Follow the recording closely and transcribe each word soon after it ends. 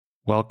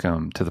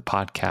Welcome to the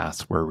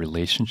podcast where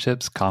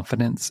relationships,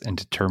 confidence, and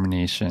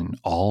determination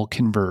all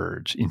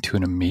converge into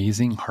an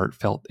amazing,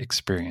 heartfelt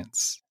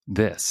experience.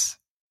 This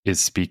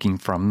is Speaking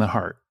from the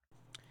Heart.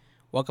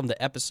 Welcome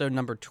to episode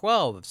number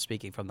 12 of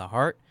Speaking from the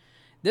Heart.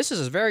 This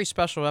is a very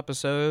special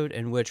episode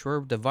in which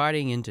we're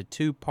dividing into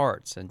two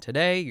parts, and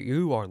today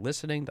you are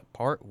listening to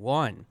part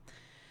one.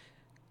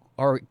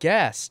 Our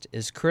guest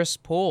is Kris,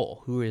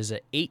 who is an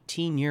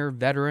 18-year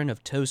veteran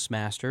of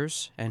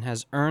Toastmasters and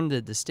has earned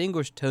the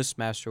Distinguished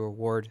Toastmaster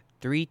Award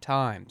 3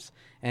 times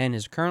and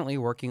is currently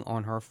working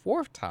on her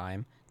 4th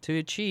time to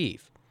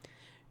achieve.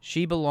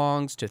 She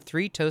belongs to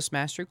 3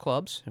 Toastmaster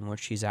clubs in which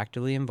she's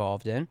actively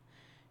involved in.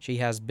 She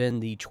has been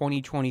the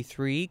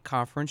 2023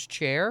 conference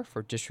chair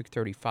for District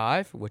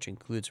 35, which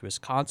includes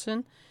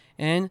Wisconsin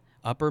and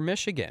Upper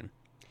Michigan.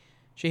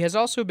 She has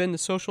also been the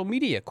social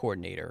media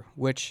coordinator,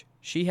 which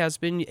she has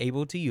been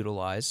able to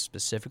utilize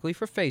specifically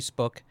for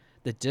Facebook,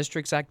 the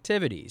district's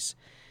activities.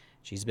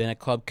 She's been a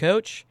club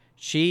coach.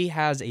 She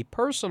has a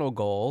personal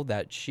goal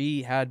that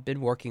she had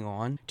been working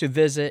on to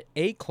visit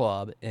a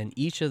club in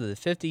each of the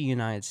 50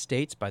 United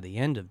States by the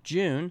end of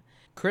June.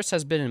 Kris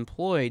has been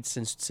employed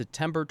since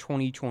September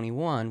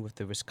 2021 with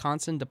the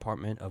Wisconsin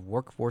Department of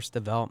Workforce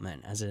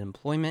Development as an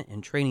employment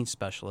and training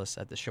specialist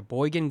at the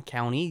Sheboygan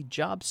County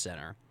Job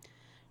Center.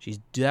 She's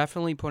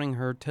definitely putting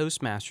her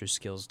Toastmaster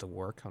skills to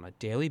work on a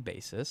daily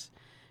basis.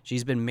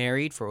 She's been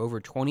married for over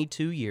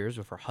 22 years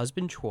with her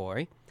husband,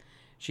 Troy.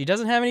 She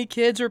doesn't have any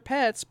kids or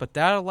pets, but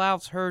that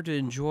allows her to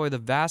enjoy the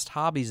vast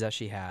hobbies that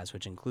she has,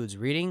 which includes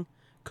reading,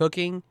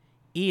 cooking,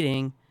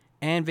 eating,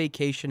 and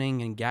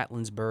vacationing in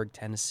Gatlinburg,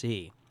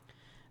 Tennessee.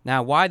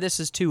 Now, why this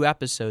is 2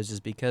 episodes is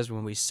because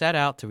when we set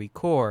out to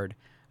record,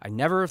 I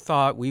never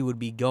thought we would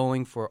be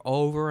going for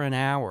over an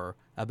hour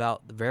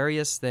about the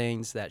various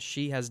things that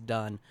she has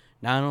done,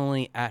 not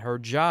only at her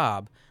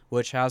job,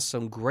 which has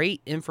some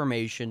great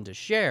information to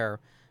share,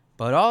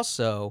 but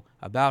also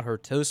about her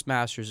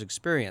Toastmasters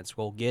experience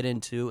we'll get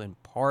into in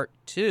part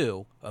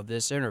 2 of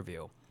this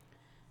interview.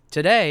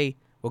 Today,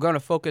 we're going to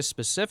focus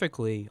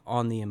specifically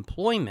on the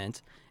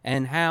employment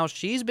and how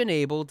she's been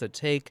able to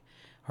take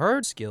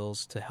her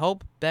skills to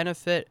help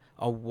benefit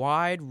a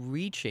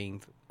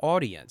wide-reaching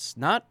audience,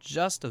 not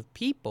just of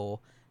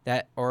people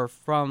that are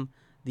from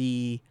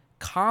the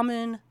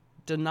common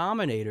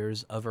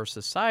denominators of our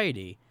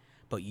society,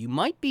 but you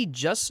might be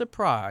just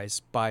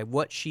surprised by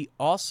what she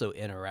also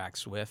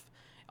interacts with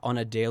on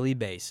a daily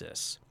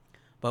basis.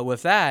 But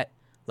with that,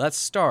 let's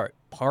start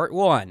part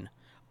 1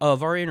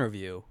 of our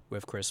interview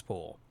with Kris.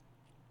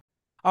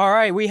 All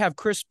right, we have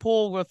Kris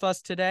with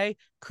us today.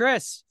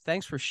 Kris,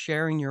 thanks for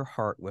sharing your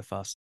heart with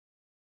us.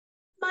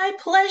 My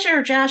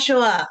pleasure,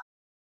 Joshua.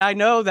 I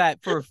know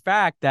that for a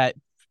fact that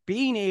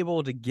being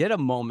able to get a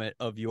moment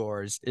of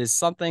yours is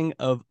something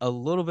of a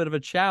little bit of a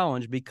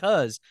challenge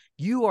because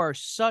you are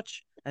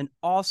such an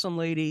awesome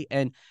lady.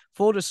 And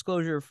full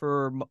disclosure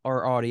for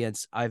our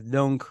audience, I've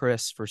known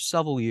Kris for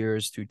several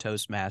years through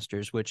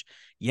Toastmasters, which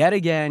yet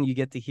again, you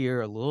get to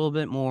hear a little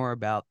bit more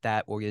about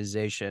that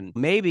organization.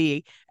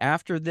 Maybe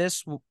after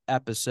this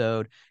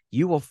episode,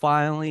 you will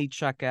finally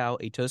check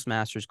out a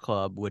Toastmasters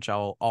club, which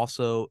I'll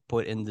also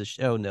put in the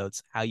show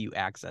notes how you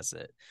access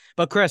it.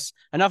 But Kris,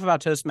 enough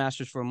about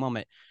Toastmasters for a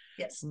moment.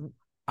 Yes.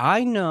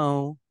 I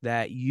know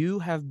that you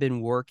have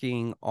been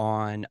working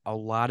on a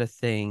lot of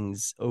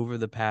things over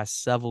the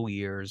past several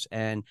years,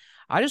 and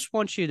I just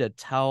want you to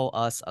tell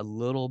us a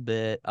little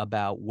bit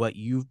about what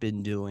you've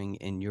been doing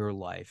in your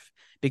life,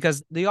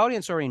 because the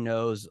audience already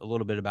knows a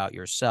little bit about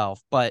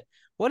yourself, but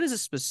what is it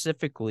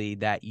specifically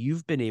that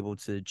you've been able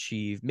to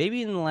achieve,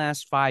 maybe in the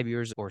last 5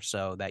 years or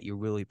so, that you're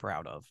really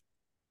proud of?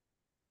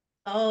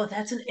 Oh,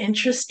 that's an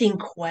interesting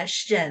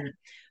question.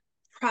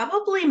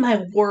 Probably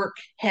my work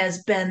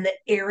has been the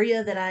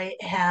area that I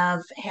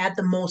have had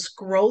the most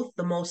growth,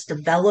 the most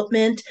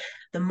development,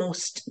 the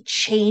most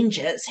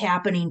changes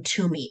happening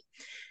to me.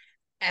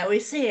 I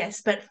always say I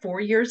spent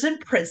 4 years in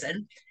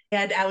prison,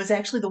 and I was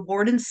actually the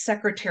warden's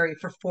secretary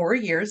for 4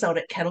 years out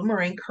at Kettle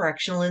Moraine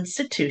Correctional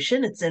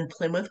Institution. It's in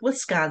Plymouth,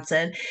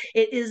 Wisconsin.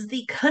 It is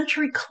the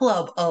country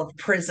club of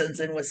prisons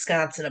in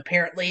Wisconsin.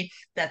 Apparently,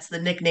 that's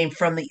the nickname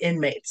from the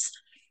inmates.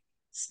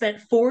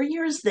 Spent 4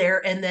 years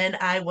there, and then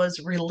I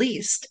was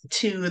released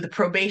to the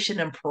probation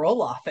and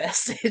parole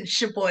office in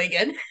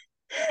Sheboygan.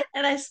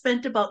 And I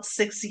spent about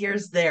 6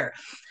 years there.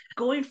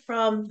 Going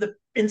from the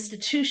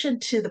institution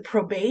to the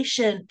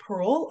probation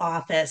parole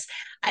office,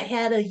 I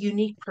had a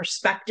unique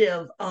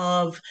perspective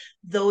of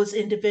those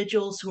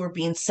individuals who were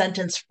being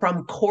sentenced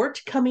from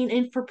court coming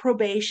in for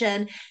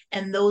probation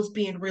and those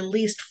being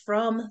released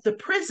from the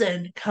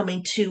prison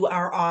coming to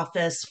our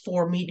office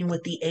for meeting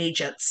with the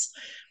agents.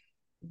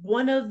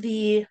 One of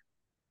the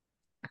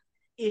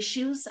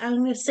issues I'm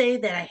going to say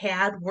that I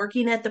had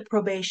working at the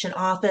probation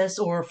office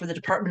or for the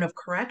Department of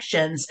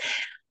Corrections,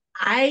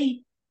 I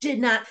did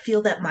not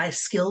feel that my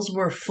skills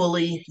were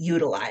fully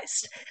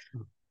utilized.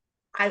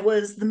 I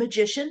was the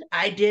magician.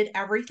 I did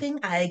everything.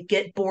 I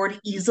get bored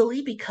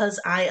easily because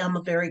I am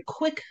a very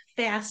quick,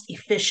 fast,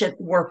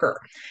 efficient worker.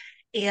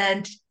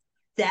 And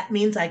that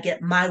means I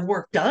get my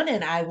work done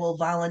and I will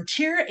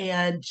volunteer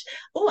and,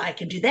 oh, I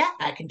can do that.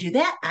 I can do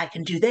that. I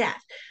can do that,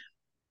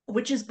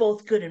 which is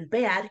both good and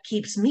bad,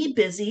 keeps me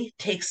busy,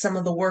 takes some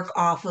of the work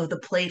off of the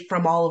plate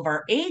from all of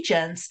our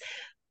agents.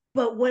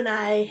 But when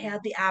I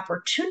had the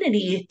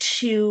opportunity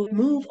to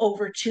move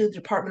over to the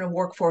Department of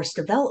Workforce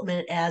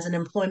Development as an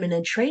employment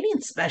and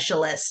training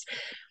specialist,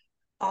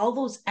 all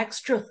those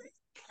extra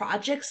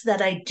projects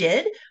that I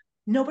did,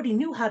 nobody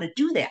knew how to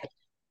do that.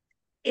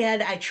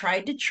 And I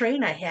tried to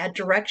train, I had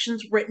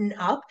directions written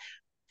up.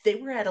 They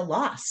were at a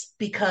loss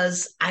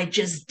because I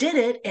just did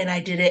it and I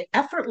did it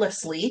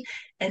effortlessly.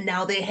 And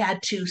now they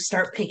had to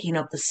start picking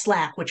up the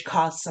slack, which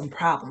caused some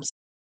problems.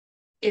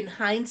 In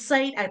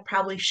hindsight, I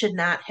probably should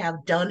not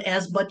have done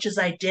as much as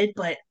I did,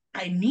 but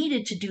I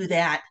needed to do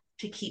that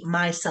to keep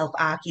myself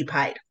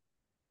occupied.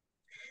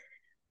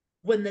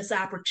 When this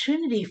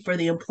opportunity for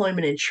the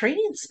employment and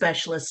training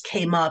specialist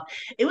came up,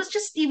 it was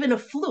just even a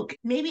fluke.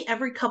 Maybe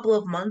every couple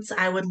of months,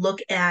 I would look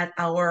at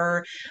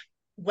our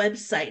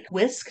website,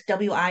 wisc.jobs.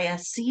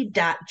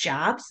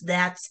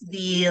 That's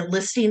the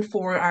listing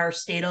for our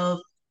state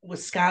of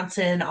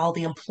Wisconsin, all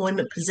the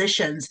employment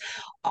positions,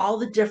 all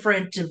the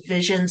different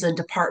divisions and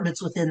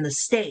departments within the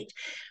state.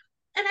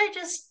 And I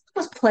just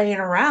was playing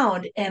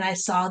around and I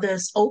saw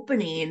this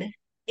opening.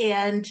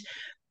 And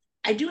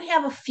I do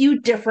have a few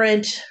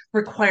different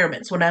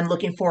requirements when I'm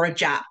looking for a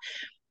job.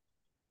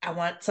 I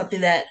want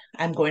something that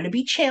I'm going to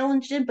be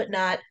challenged in, but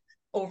not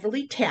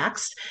overly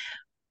taxed.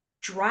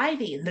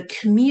 Driving, the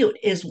commute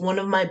is one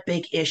of my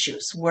big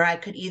issues where I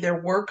could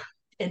either work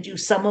and do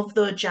some of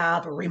the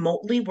job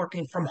remotely,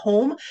 working from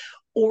home,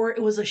 or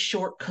it was a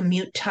short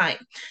commute time.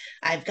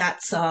 I've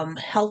got some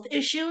health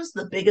issues.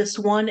 The biggest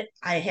one,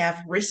 I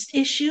have wrist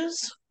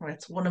issues.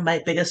 That's one of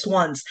my biggest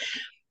ones.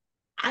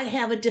 I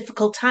have a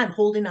difficult time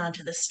holding on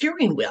to the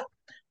steering wheel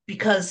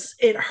because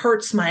it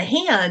hurts my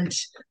hand,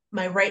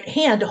 my right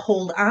hand, to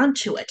hold on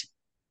to it.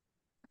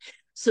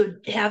 So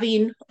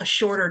having a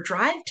shorter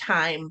drive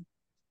time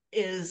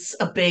is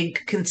a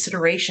big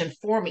consideration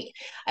for me.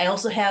 I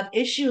also have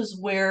issues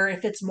where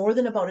if it's more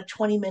than about a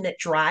 20-minute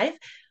drive,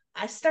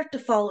 I start to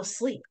fall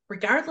asleep.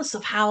 Regardless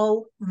of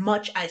how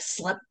much I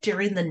slept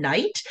during the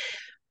night,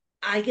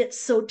 I get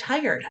so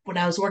tired. When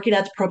I was working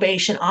at the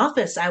probation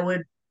office, I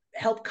would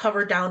help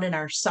cover down in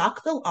our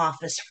Saukville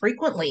office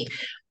frequently.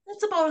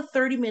 That's about a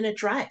 30-minute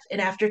drive.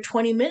 And after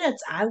 20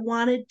 minutes, I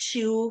wanted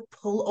to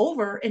pull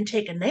over and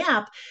take a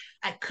nap.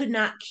 I could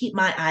not keep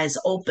my eyes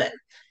open.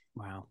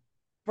 Wow.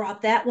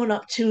 Brought that one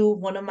up to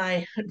one of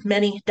my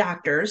many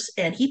doctors,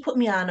 and he put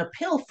me on a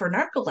pill for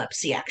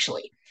narcolepsy,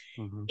 actually.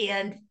 Mm-hmm.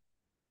 And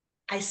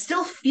I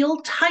still feel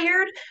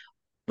tired,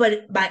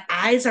 but my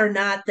eyes are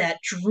not that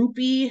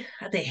droopy.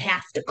 They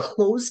have to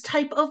close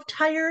type of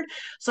tired.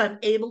 So I'm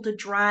able to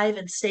drive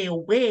and stay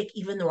awake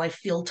even though I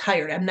feel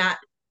tired. I'm not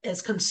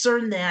as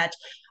concerned that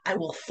I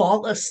will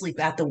fall asleep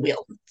at the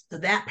wheel. So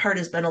that part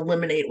has been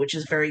eliminated, which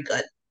is very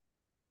good.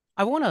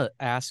 I want to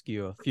ask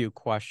you a few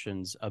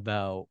questions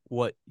about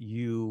what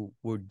you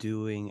were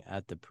doing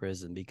at the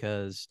prison,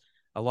 because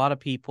a lot of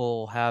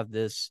people have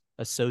this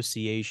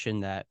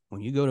association that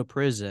when you go to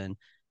prison,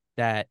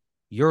 that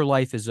your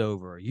life is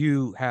over.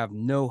 You have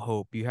no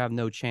hope. You have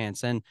no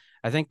chance. And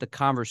I think the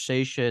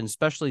conversation,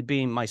 especially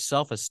being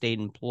myself a state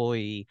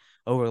employee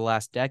over the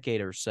last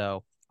decade or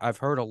so, I've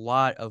heard a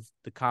lot of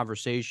the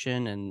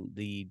conversation and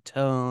the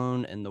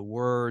tone and the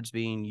words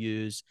being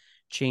used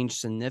change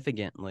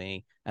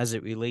significantly as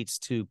it relates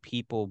to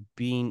people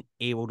being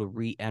able to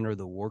re-enter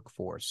the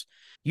workforce.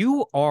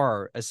 You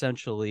are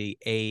essentially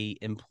a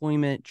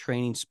employment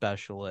training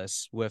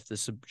specialist with the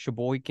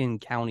Sheboygan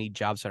County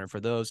Job Center. For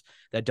those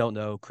that don't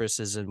know, Kris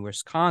is in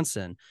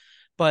Wisconsin.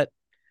 But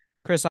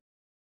Kris,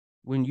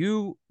 when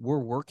you were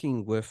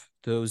working with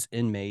those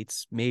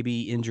inmates,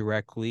 maybe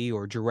indirectly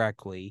or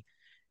directly,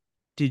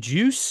 did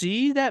you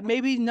see that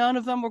maybe none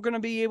of them were going to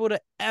be able to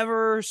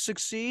ever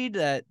succeed,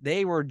 that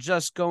they were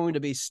just going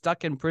to be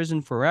stuck in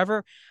prison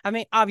forever? I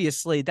mean,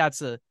 obviously,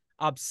 that's a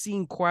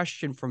obscene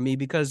question for me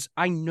because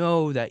I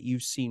know that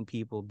you've seen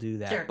people do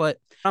that. Sure. But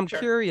I'm Sure.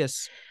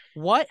 curious,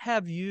 what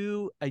have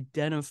you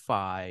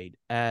identified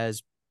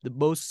as the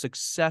most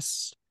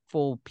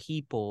successful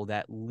people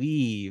that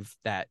leave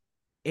that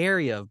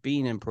area of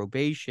being in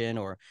probation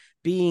or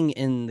being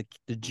in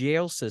the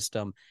jail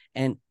system?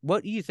 And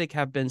what do you think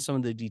have been some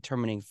of the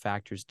determining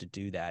factors to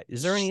do that?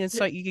 Is there any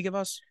insight you could give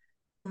us?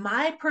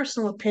 My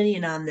personal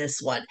opinion on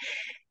this one,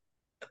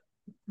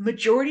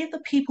 majority of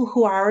the people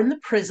who are in the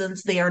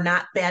prisons, they are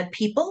not bad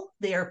people.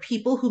 They are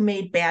people who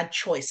made bad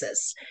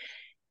choices.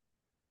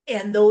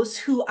 And those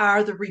who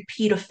are the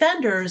repeat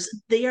offenders,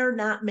 they are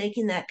not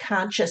making that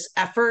conscious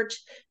effort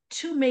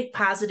to make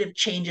positive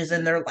changes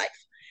in their life.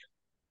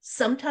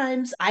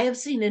 Sometimes I have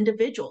seen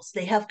individuals,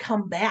 they have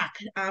come back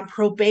on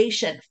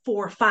probation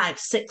 4, 5,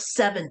 6,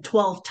 7,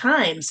 12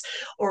 times,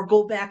 or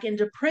go back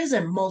into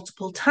prison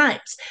multiple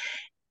times.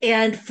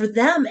 And for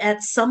them,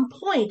 at some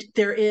point,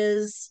 there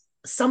is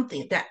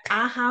something, that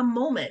aha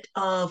moment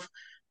of,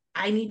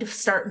 I need to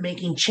start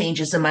making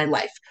changes in my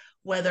life.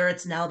 whether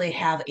it's now they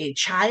have a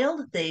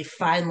child, they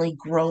finally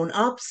grown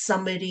up,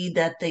 somebody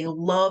that they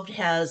loved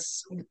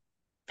has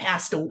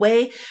passed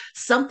away,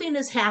 something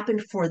has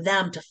happened for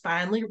them to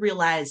finally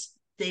realize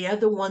they are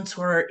the ones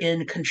who are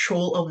in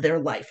control of their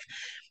life.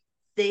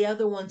 They are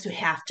the ones who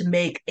have to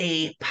make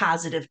a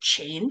positive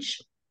change.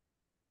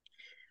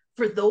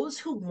 For those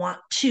who want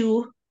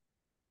to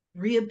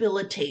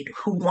rehabilitate,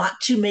 who want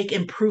to make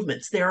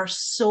improvements, there are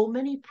so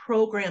many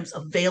programs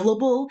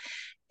available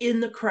in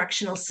the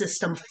correctional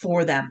system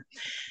for them.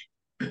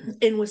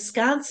 In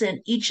Wisconsin,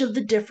 each of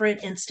the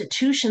different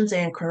institutions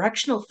and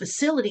correctional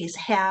facilities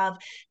have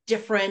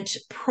different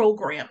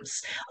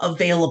programs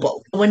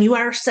available. When you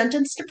are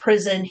sentenced to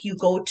prison, you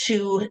go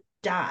to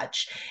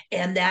Dodge,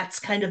 and that's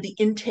kind of the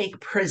intake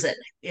prison.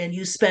 And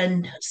you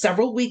spend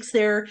several weeks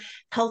there,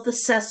 health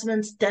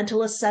assessments,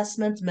 dental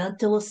assessments,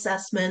 mental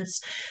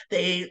assessments.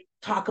 They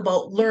talk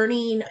about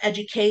learning,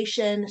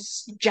 education,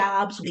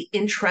 jobs, the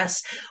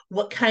interests,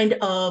 what kind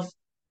of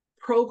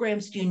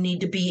programs do you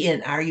need to be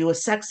in? Are you a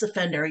sex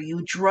offender? Are you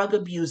a drug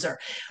abuser?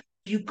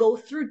 You go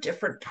through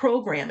different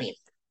programming.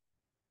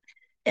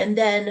 And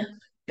then,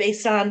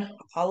 based on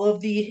all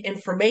of the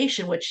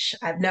information, which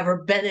I've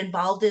never been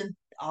involved in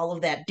all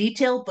of that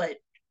detail, but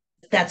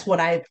that's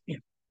what I've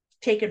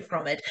taken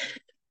from it,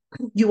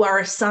 you are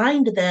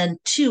assigned then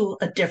to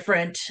a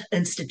different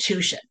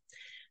institution.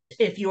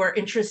 If you are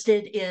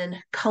interested in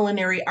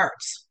culinary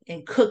arts,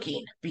 in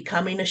cooking,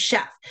 becoming a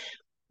chef,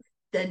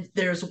 then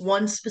there's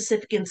one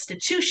specific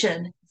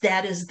institution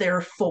that is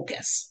their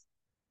focus.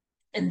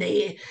 And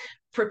they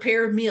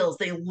prepare meals,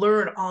 they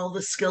learn all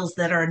the skills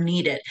that are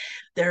needed.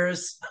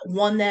 There's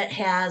one that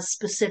has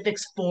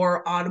specifics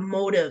for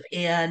automotive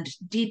and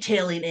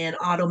detailing and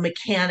auto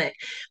mechanic.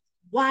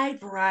 Wide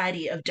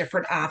variety of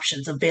different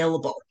options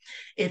available.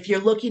 If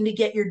you're looking to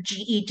get your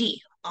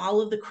GED,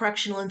 all of the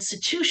correctional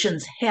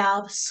institutions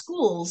have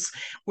schools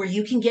where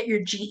you can get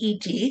your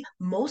GED.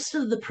 Most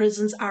of the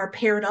prisons are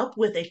paired up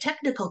with a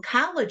technical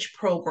college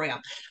program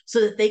so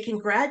that they can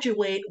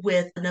graduate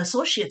with an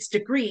associate's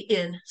degree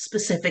in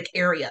specific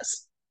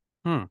areas.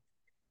 Hmm.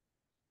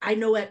 I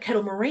know at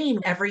Kettle Moraine,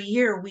 every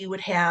year we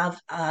would have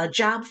a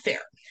job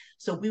fair.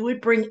 So we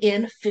would bring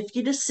in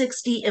 50 to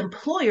 60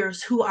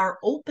 employers who are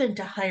open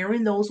to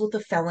hiring those with a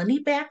felony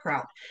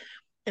background.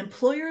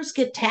 Employers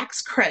get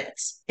tax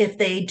credits if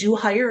they do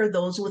hire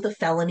those with a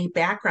felony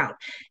background.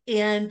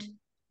 And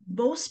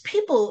most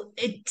people,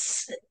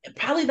 it's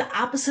probably the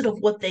opposite of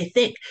what they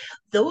think.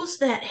 Those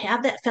that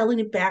have that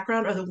felony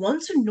background are the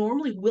ones who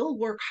normally will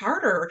work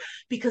harder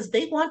because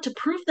they want to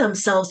prove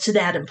themselves to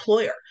that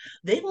employer.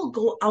 They will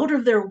go out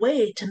of their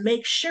way to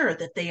make sure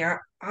that they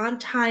are on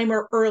time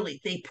or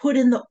early. They put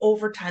in the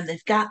overtime.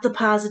 They've got the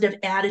positive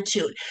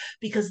attitude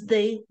because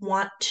they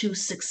want to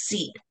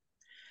succeed.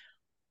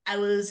 I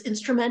was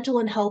instrumental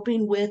in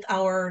helping with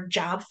our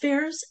job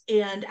fairs,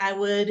 and I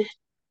would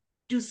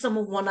do some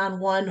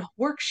one-on-one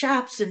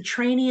workshops and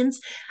trainings.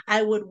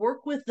 I would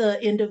work with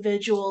the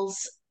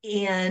individuals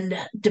in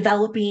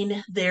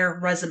developing their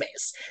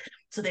resumes.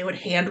 So they would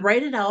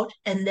handwrite it out.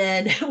 And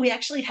then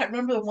I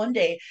remember one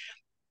day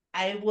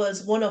I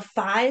was one of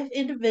 5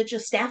 individual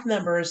staff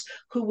members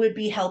who would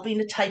be helping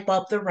to type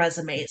up the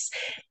resumes.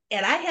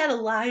 And I had a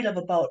line of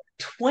about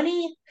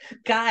 20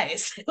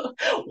 guys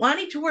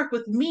wanting to work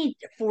with me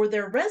for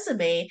their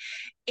resume.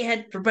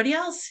 And everybody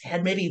else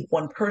had maybe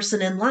one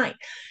person in line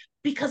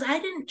because I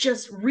didn't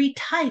just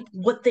retype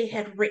what they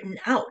had written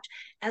out.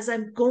 As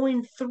I'm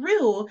going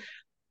through,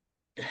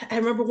 I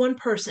remember one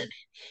person,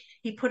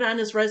 he put on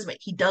his resume,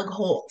 he dug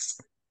holes.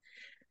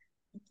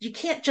 You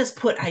can't just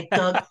put I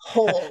dug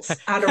holes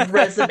on a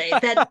resume.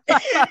 That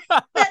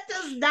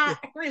does not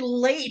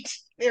relate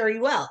very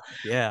well.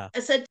 Yeah.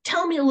 I said,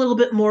 tell me a little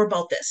bit more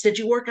about this. Did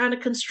you work on a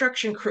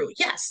construction crew?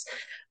 Yes.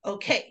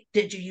 Okay.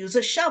 Did you use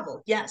a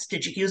shovel? Yes.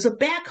 Did you use a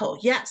backhoe?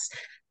 Yes.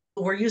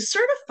 Were you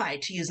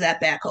certified to use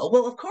that backhoe?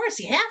 Well, of course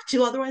you have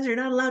to, otherwise you're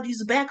not allowed to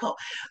use a backhoe.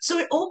 So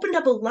it opened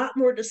up a lot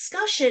more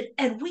discussion,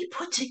 and we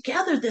put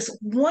together this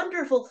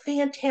wonderful,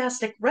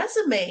 fantastic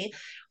resume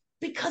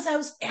because I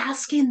was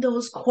asking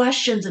those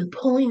questions and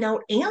pulling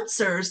out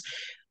answers.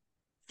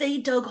 They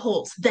dug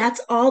holes.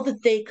 That's all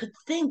that they could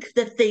think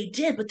that they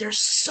did, but there's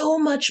so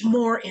much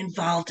more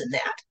involved in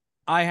that.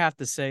 I have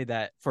to say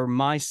that for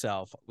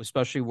myself,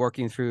 especially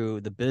working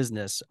through the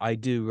business, I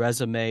do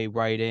resume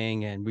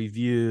writing and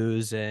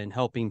reviews and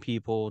helping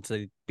people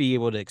to be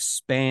able to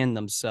expand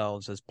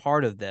themselves as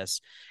part of this.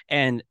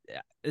 And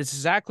it's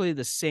exactly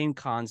the same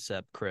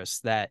concept, Kris,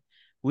 that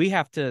we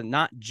have to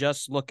not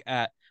just look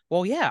at,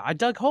 well, yeah, I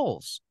dug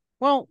holes.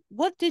 Well,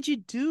 what did you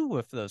do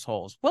with those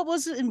holes? What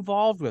was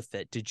involved with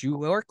it? Did you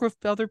work with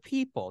other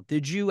people?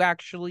 Did you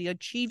actually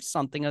achieve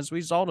something as a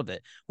result of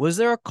it? Was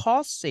there a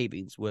cost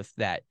savings with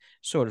that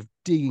sort of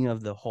digging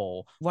of the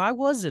hole? Why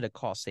was it a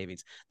cost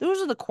savings?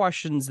 Those are the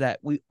questions that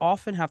we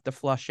often have to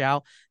flush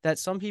out, that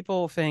some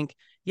people think,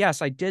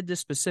 yes, I did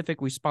this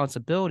specific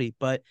responsibility,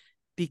 but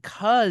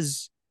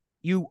because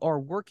you are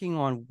working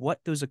on what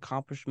those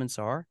accomplishments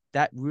are,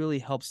 that really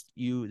helps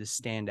you to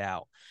stand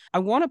out. I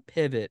want to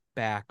pivot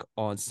back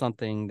on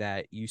something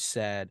that you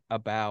said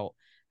about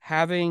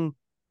having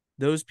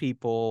those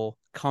people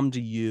come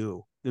to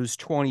you, those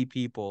 20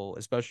 people,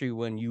 especially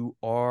when you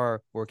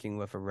are working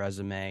with a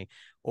resume,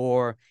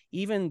 or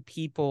even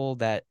people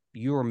that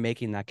you are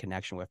making that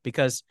connection with.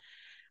 Because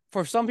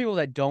for some people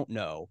that don't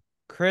know,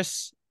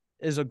 Kris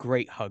is a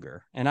great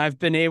hugger, and I've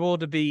been able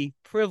to be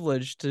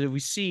privileged to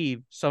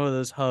receive some of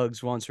those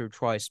hugs once or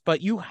twice.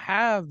 But you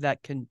have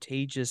that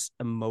contagious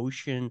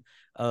emotion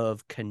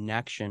of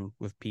connection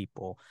with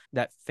people,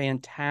 that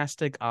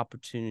fantastic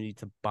opportunity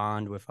to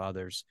bond with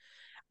others.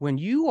 When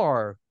you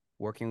are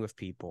working with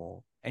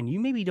people and you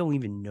maybe don't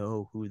even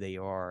know who they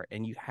are,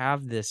 and you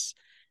have this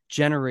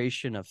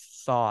generation of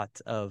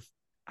thought of,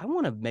 I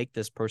want to make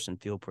this person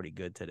feel pretty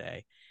good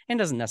today. And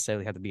it doesn't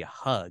necessarily have to be a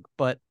hug,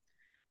 but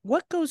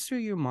what goes through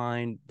your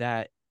mind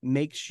that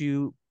makes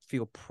you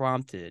feel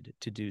prompted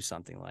to do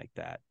something like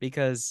that?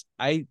 Because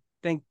I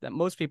think that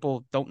most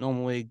people don't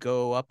normally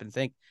go up and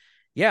think,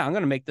 yeah, I'm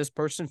going to make this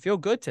person feel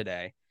good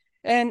today.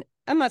 And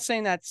I'm not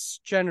saying that's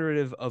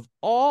generative of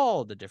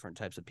all the different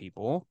types of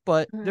people,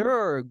 but there Mhm.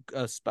 are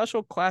a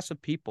special class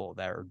of people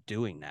that are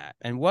doing that.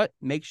 And what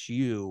makes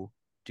you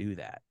do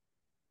that?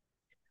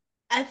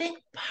 I think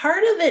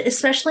part of it,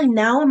 especially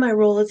now in my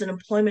role as an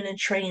employment and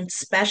training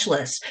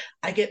specialist,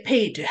 I get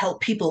paid to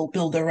help people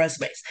build their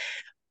resumes,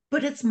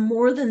 but it's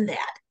more than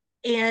that.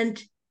 And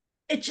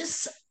it's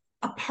just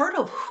a part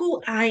of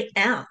who I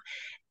am.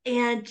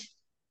 And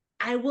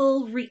I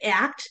will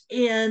react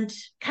and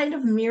kind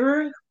of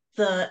mirror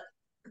the,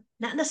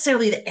 not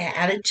necessarily the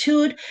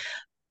attitude,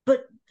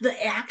 but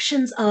the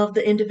actions of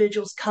the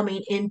individuals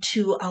coming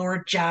into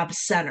our job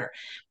center.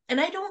 And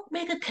I don't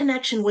make a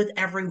connection with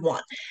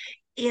everyone.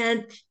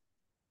 And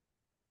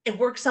it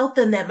works out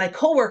then that my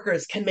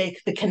coworkers can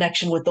make the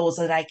connection with those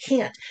that I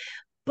can't.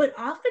 But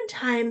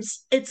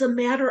oftentimes it's a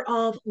matter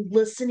of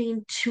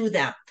listening to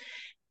them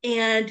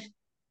and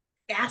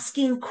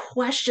asking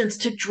questions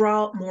to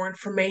draw out more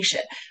information.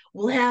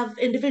 We'll have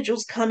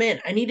individuals come in.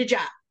 I need a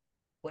job.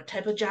 What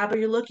type of job are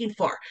you looking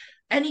for?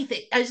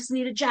 Anything. I just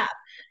need a job.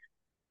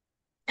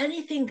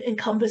 Anything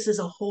encompasses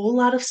a whole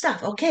lot of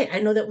stuff. Okay,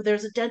 I know that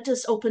there's a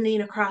dentist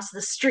opening across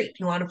the street.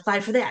 You want to apply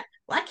for that?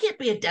 Well, I can't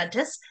be a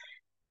dentist.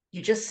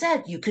 You just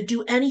said you could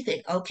do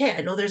anything. Okay,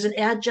 I know there's an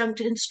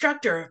adjunct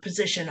instructor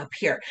position up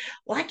here.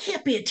 Well, I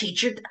can't be a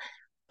teacher.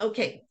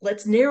 Okay,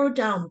 let's narrow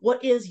down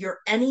what is your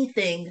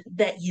anything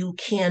that you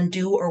can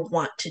do or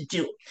want to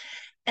do.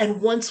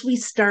 And once we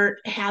start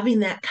having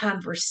that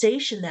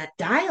conversation, that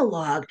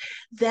dialogue,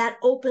 that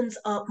opens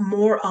up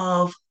more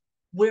of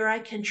where I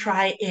can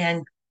try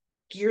and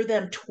gear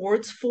them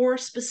towards for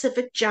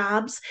specific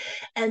jobs.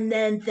 And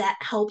then that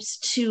helps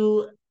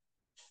to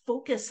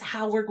focus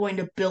how we're going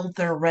to build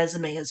their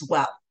resume as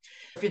well.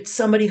 If it's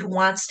somebody who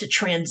wants to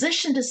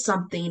transition to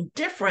something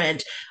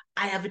different,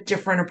 I have a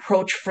different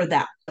approach for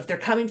them. If they're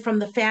coming from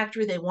the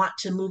factory, they want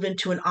to move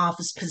into an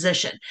office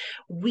position.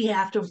 We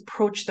have to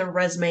approach their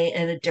resume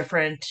in a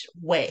different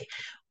way.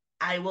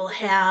 I will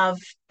have,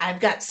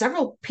 I've got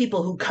several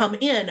people who come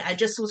in. I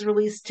just was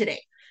released today.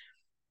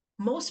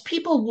 Most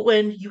people,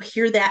 when you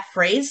hear that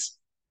phrase,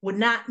 would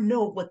not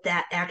know what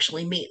that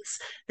actually means.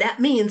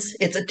 That means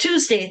it's a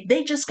Tuesday.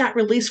 They just got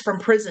released from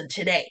prison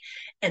today,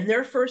 and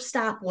their first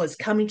stop was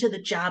coming to the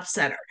job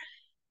center.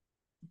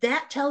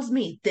 That tells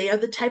me they are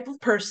the type of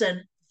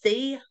person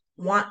they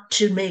want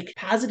to make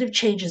positive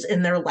changes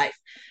in their life.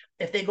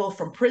 If they go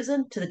from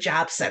prison to the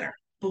job center,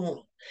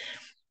 boom.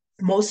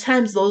 Most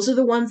times, those are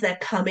the ones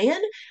that come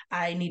in.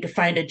 I need to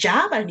find a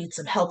job. I need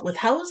some help with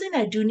housing.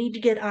 I do need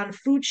to get on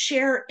food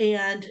share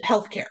and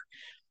healthcare.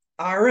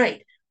 All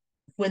right.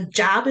 When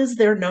job is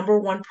their number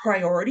one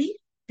priority,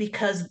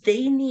 because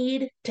they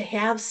need to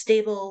have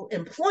stable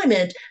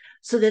employment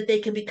so that they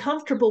can be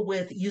comfortable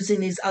with using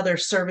these other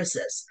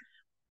services.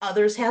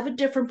 Others have a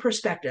different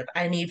perspective.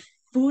 I need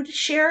food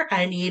share.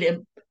 I need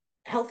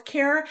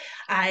healthcare.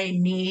 I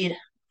need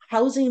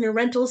housing or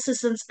rental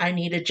assistance. I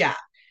need a job.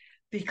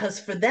 Because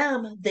for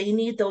them, they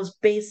need those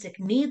basic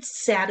needs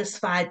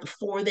satisfied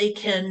before they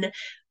can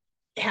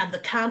have the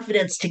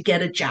confidence to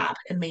get a job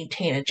and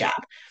maintain a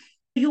job.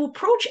 You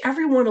approach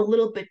everyone a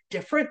little bit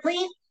differently.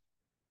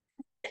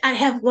 I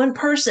have one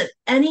person,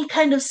 any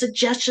kind of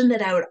suggestion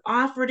that I would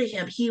offer to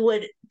him, he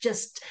would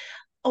just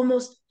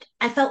almost,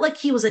 I felt like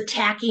he was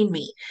attacking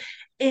me.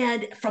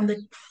 And from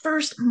the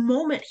first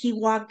moment he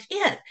walked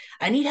in,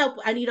 I need help,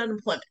 I need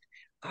unemployment.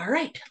 All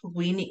right,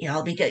 we need,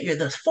 I'll be get you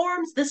the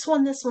forms, this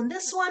one, this one,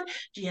 this one.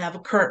 Do you have a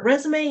current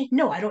resume?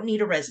 No, I don't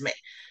need a resume.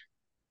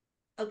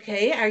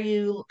 Okay, are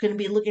you going to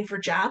be looking for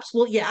jobs?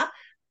 Well, yeah.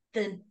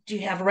 Then do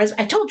you have a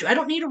resume? I told you I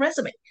don't need a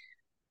resume.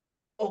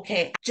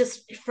 Okay,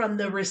 just from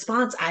the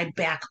response, I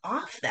back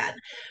off then.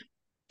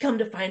 Come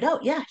to find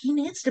out, yeah, he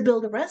needs to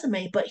build a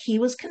resume, but he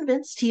was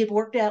convinced he had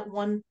worked at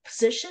one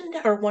position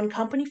or one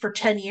company for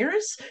 10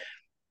 years.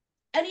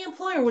 Any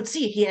employer would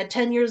see he had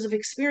 10 years of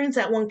experience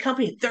at one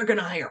company, they're going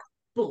to hire him.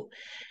 Boom.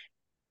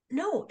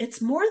 No,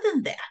 it's more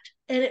than that.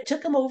 And it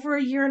took him over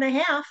a year and a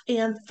half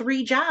and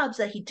three jobs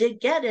that he did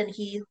get. And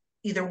he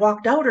either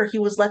walked out or he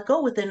was let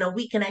go within a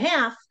week and a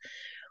half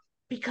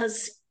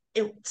because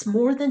it's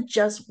more than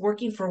just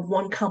working for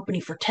one company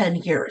for 10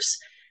 years.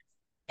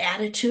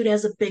 Attitude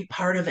as a big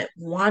part of it,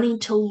 wanting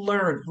to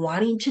learn,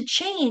 wanting to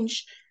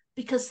change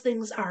because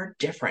things are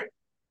different.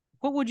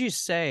 What would you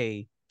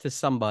say to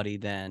somebody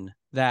then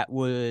that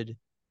would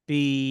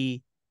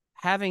be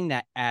having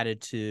that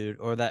attitude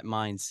or that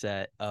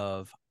mindset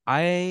of,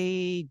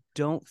 I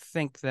don't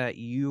think that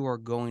you are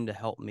going to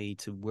help me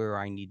to where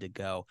I need to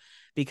go?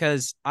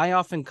 Because I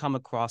often come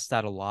across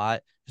that a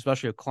lot,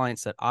 especially with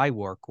clients that I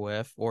work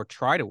with or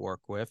try to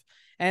work with,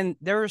 and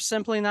they're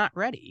simply not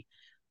ready.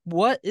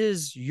 What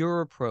is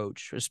your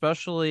approach,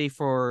 especially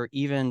for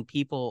even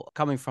people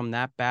coming from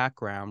that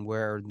background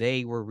where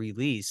they were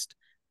released?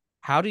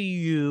 How do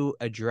you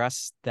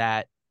address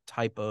that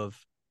type of,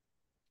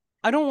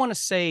 I don't want to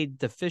say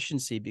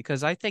deficiency,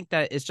 because I think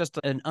that it's just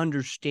an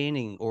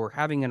understanding or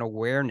having an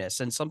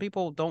awareness, and some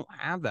people don't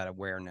have that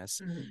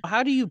awareness. Mhm.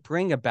 How do you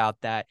bring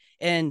about that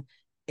in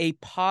a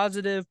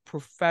positive,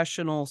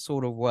 professional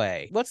sort of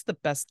way? What's the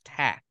best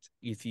tact,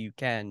 if you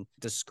can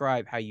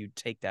describe how you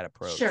take that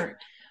approach? Sure.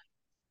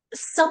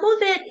 Some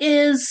of it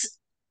is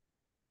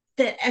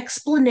the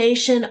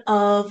explanation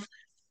of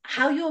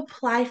how you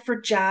apply for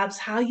jobs,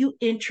 how you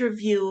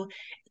interview.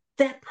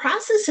 That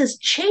process has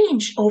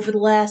changed over the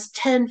last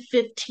 10,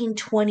 15,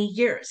 20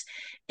 years.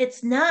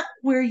 It's not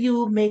where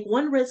you make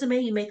one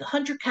resume, you make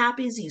 100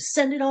 copies, you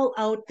send it all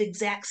out, the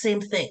exact same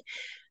thing.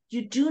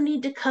 You do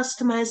need to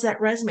customize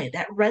that resume.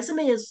 That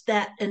resume is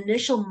that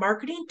initial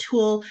marketing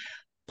tool,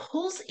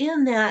 pulls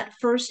in that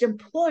first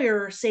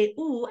employer, say,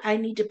 ooh, I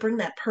need to bring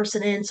that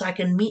person in so I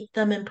can meet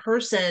them in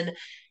person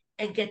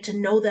and get to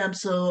know them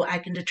so I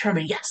can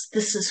determine, yes,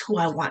 this is who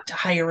I want to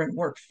hire and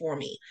work for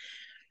me.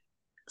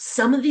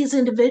 Some of these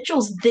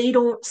individuals, they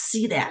don't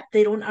see that.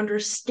 They don't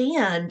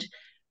understand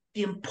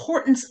the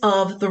importance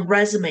of the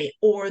resume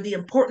or the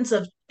importance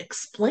of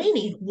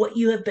explaining what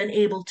you have been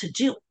able to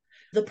do.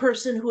 The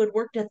person who had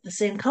worked at the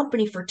same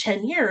company for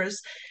 10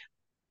 years,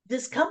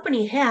 this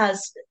company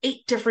has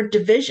 8 different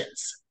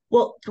divisions.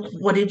 Well,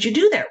 what did you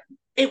do there?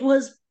 It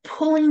was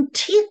pulling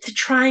teeth to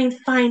try and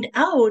find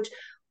out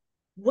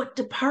what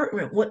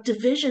department, what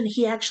division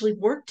he actually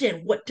worked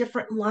in, what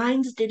different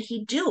lines did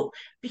he do,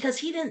 because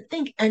he didn't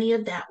think any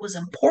of that was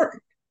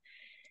important.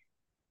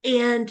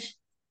 And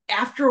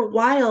after a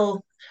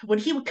while, when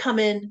he would come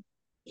in,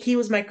 he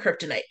was my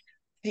kryptonite.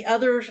 The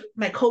other,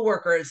 my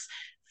coworkers,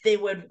 they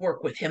would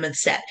work with him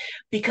instead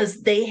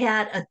because they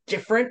had a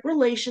different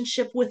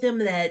relationship with him,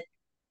 that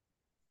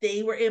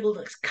they were able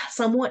to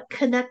somewhat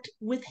connect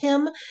with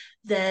him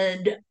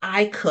than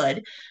I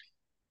could.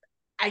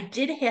 I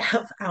did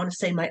have, I want to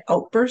say, my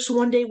outburst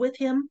one day with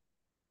him.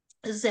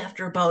 This is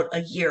after about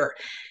a year.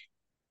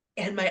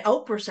 And my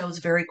outburst, I was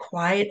very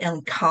quiet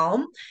and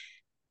calm.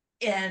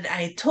 And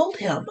I told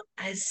him,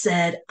 I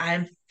said,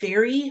 I'm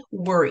very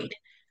worried.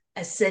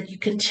 I said, you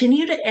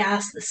continue to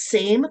ask the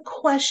same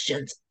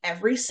questions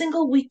every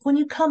single week when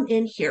you come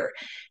in here,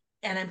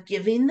 and I'm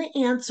giving the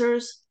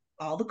answers.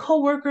 All the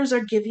coworkers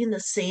are giving the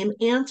same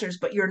answers,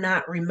 but you're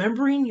not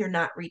remembering, you're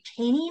not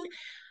retaining.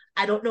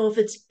 I don't know if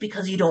it's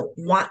because you don't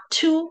want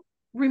to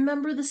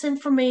remember this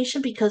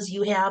information because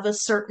you have a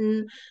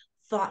certain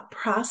thought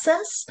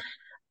process.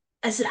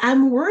 I said,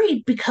 I'm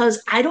worried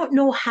because I don't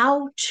know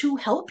how to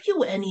help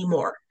you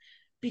anymore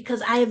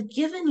because I have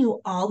given you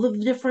all the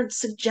different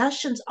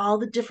suggestions, all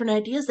the different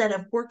ideas that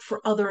have worked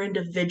for other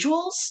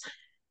individuals.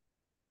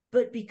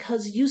 But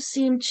because you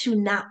seem to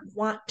not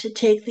want to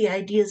take the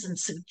ideas and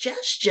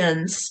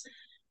suggestions,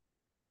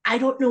 I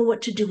don't know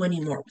what to do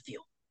anymore with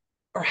you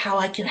or how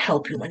I can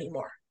help you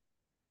anymore.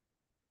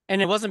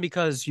 And it wasn't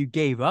because you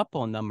gave up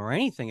on them or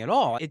anything at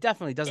all. It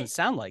definitely doesn't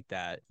sound like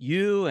that.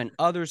 You and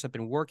others have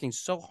been working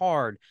so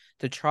hard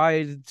to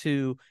try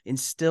to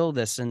instill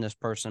this in this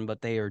person,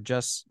 but they are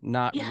just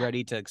not Yeah,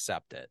 ready to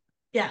accept it.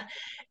 yeah.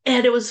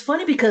 And it was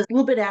funny because a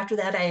little bit after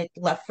that, I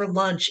left for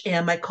lunch,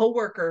 and my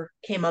coworker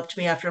came up to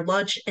me after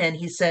lunch and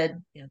he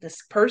said, this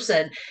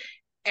person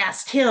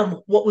asked him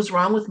what was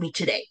wrong with me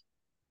today.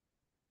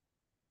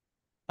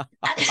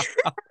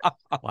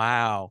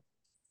 Wow.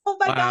 Oh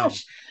my Wow.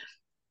 gosh.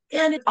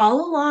 And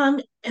all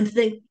along, and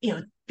think,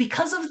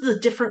 because of the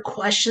different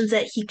questions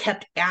that he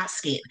kept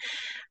asking,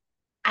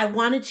 I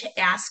wanted to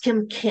ask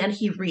him, can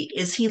he read?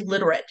 Is he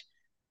literate?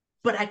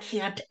 But I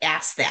can't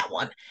ask that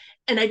one.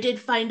 And I did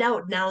find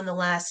out now in the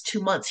last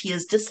 2 months he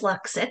is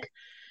dyslexic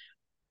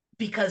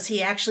because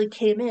he actually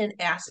came in,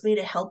 asked me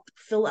to help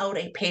fill out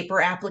a paper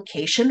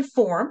application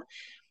form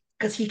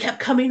because he kept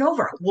coming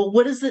over. Well,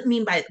 what does it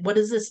mean by what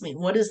does this mean?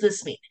 What does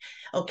this mean?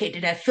 Okay,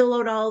 did I fill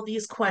out all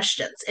these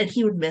questions? And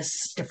he would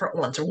miss different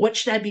ones. Or what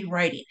should I be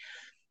writing?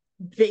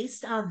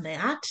 Based on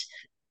that,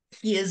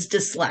 he is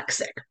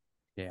dyslexic.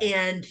 Yeah.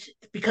 And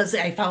because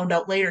I found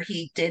out later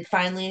he did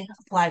finally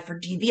apply for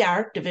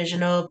DVR,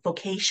 Division of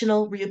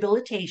Vocational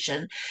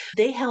Rehabilitation,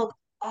 they help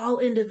all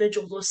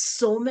individuals with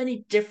so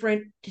many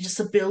different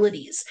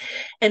disabilities.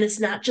 And it's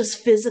not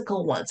just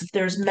physical ones. If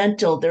there's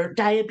mental, there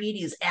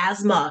diabetes,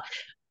 asthma,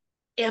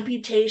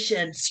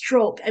 amputation,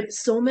 stroke,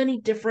 so many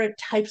different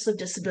types of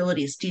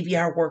disabilities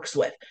DVR works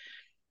with.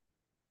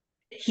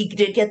 He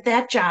did get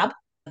that job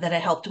that I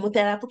helped him with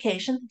that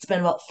application. It's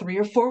been about 3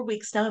 or 4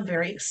 weeks now. I'm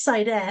very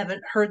excited. I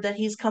haven't heard that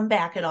he's come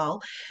back at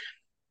all.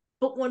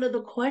 But one of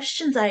the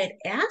questions I had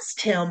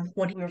asked him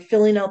when we were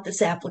filling out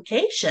this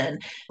application,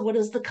 what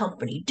does the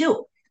company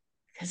do?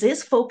 Because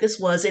his focus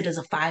was it is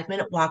a 5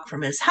 minute walk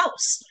from his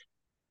house.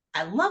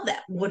 I love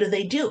that. What do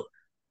they do?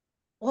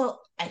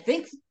 Well, I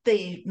think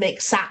they make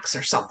socks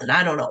or something.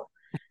 I don't know.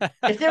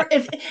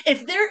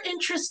 If they're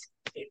interested,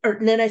 or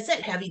and then I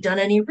said, have you done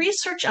any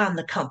research on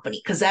the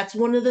company? Because that's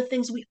one of the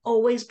things we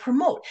always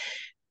promote.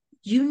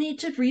 You need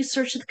to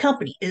research the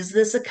company. Is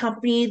this a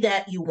company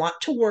that you want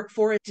to work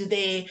for? Do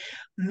they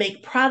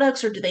make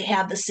products or do they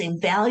have the same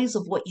values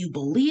of what you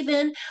believe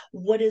in?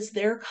 What is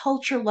their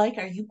culture like?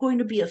 Are you going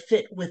to be a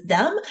fit with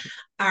them?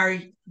 Are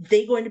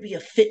they going to be a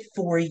fit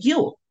for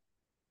you?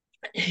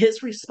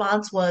 His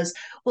response was,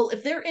 well,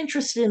 if they're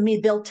interested in me,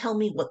 they'll tell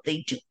me what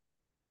they do.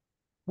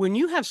 When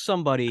you have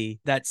somebody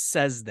that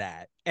says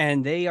that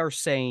and they are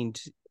saying,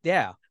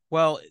 yeah,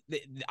 well,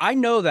 I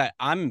know that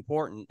I'm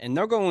important and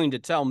they're going to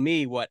tell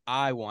me what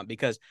I want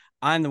because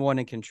I'm the one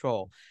in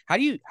control. How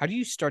do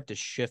you start to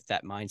shift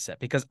that mindset?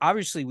 Because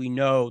obviously we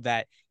know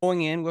that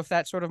going in with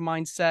that sort of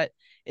mindset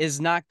is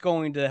not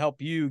going to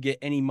help you get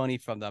any money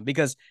from them,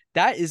 because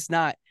that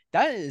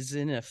is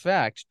in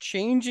effect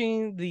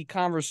changing the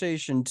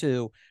conversation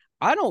to,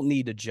 I don't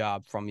need a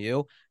job from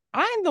you.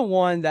 I'm the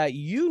one that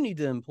you need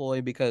to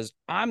employ because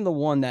I'm the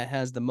one that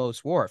has the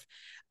most worth.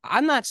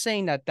 I'm not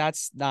saying that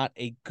that's not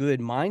a good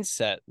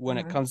mindset when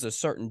it comes to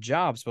certain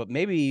jobs, but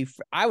maybe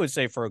I would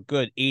say for a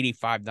good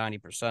 85,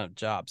 90% of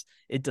jobs,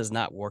 it does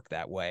not work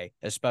that way,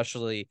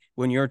 especially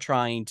when you're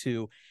trying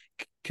to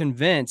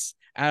convince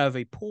out of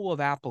a pool of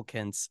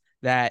applicants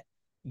that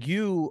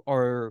you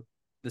are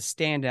the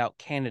standout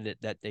candidate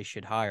that they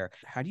should hire.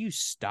 How do you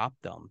stop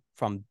them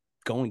from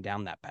going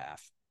down that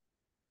path?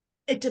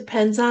 It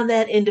depends on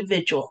that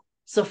individual.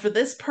 So for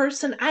this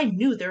person, I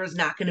knew there was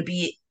not going to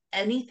be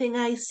anything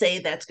I say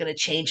that's going to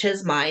change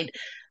his mind.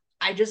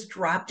 I just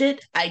dropped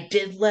it. I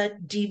did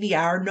let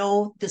DVR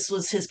know this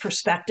was his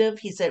perspective.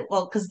 He said,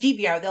 well, because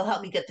DVR, they'll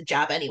help me get the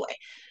job anyway.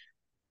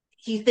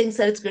 He thinks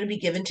that it's going to be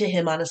given to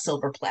him on a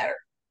silver platter.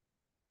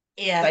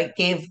 And I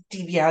gave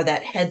DVR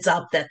that heads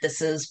up that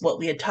this is what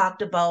we had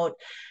talked about.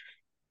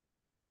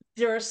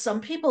 There are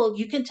some people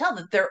you can tell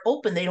that they're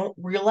open, they don't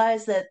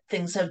realize that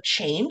things have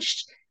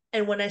changed.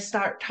 And when I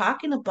start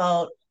talking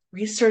about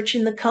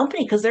researching the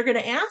company, because they're going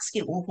to ask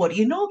you, well, what do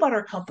you know about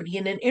our company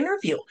in an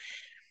interview?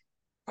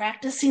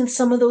 Practicing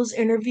some of those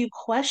interview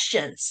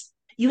questions.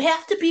 You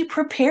have to be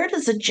prepared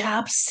as a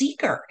job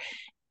seeker,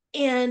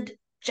 and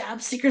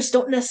job seekers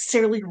don't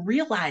necessarily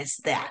realize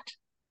that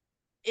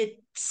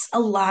it's a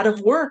lot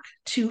of work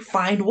to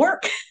find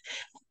work.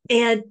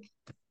 And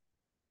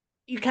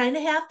you kind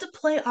of have to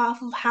play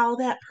off of how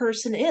that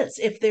person is.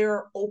 If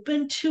they're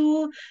open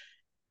to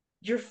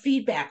your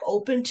feedback,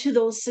 open to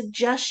those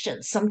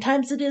suggestions,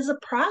 sometimes it is a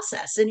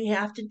process and you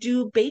have to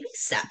do baby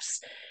steps.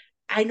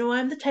 I know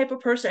I'm the type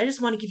of person, I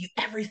just want to give you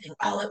everything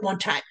all at one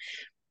time.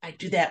 I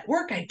do that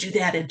work, I do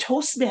that in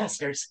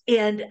Toastmasters,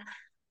 and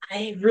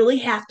I really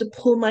have to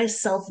pull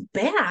myself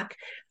back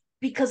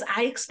because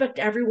I expect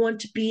everyone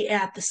to be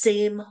at the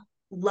same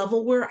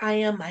level where I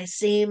am, my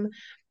same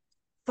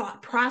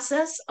thought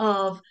process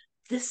of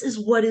this is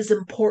what is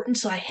important,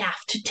 so I have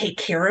to take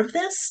care of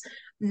this.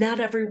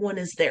 Not everyone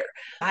is there.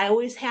 I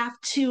always have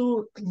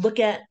to look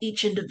at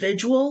each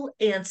individual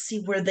and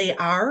see where they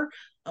are,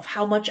 of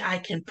how much I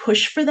can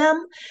push for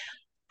them.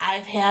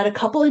 I've had a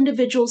couple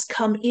individuals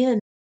come in,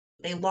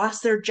 they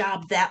lost their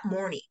job that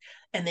morning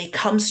and they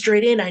come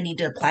straight in. I need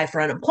to apply for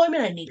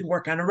unemployment. I need to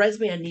work on a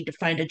resume. I need to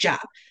find a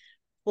job.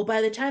 Well,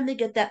 by the time they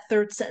get that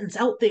third sentence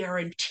out, they are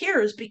in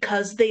tears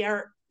because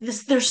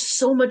there's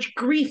so much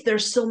grief,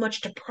 there's so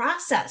much to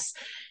process.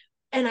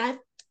 And I've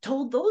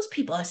told those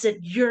people, I said,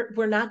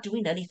 we're not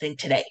doing anything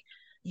today.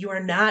 You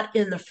are not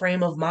in the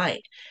frame of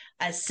mind.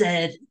 I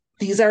said,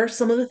 these are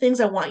some of the things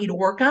I want you to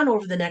work on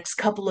over the next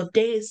couple of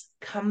days.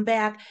 Come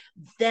back,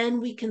 then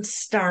we can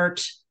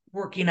start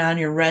working on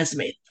your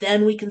resume.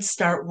 Then we can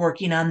start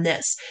working on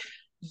this.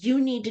 You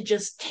need to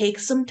just take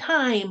some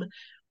time,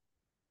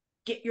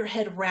 get your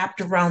head wrapped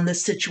around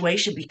this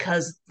situation,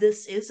 because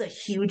this is a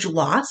huge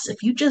loss.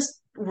 If you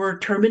just were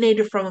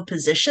terminated from a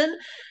position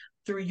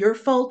through your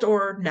fault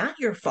or not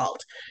your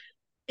fault,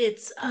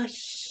 it's a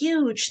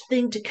huge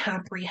thing to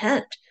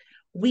comprehend.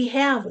 We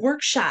have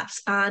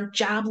workshops on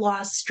job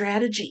loss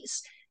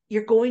strategies.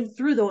 You're going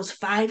through those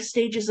 5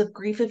 stages of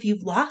grief if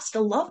you've lost a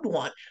loved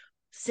one.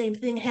 Same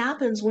thing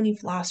happens when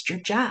you've lost your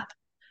job.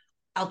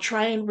 I'll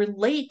try and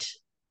relate.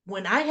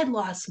 When I had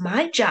lost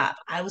my job,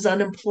 I was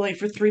unemployed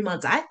for 3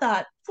 months. I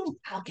thought,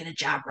 I'll get a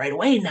job right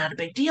away, not a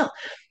big deal.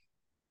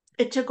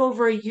 It took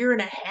over a year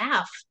and a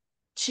half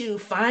to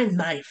find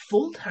my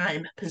full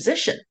time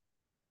position.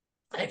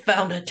 I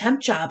found a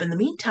temp job in the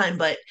meantime,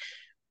 but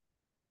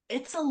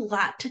it's a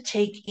lot to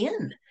take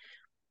in.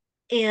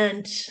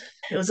 And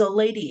it was a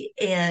lady,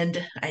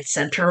 and I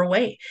sent her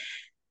away.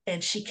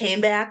 And she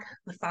came back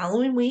the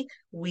following week.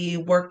 We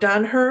worked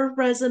on her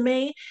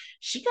resume.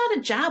 She got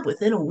a job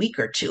within a week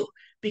or two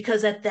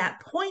because at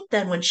that point,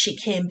 then when she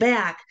came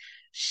back,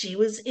 she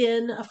was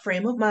in a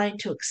frame of mind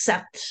to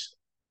accept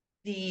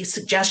the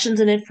suggestions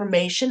and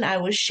information I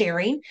was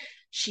sharing.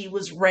 She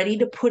was ready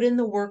to put in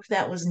the work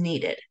that was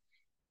needed.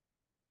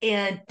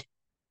 And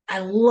I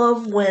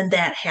love when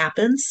that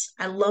happens.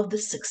 I love the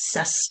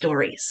success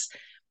stories.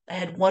 I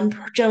had one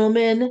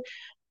gentleman,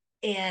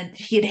 and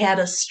he had had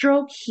a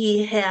stroke.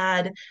 He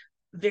had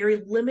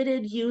very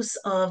limited use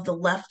of the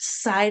left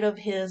side of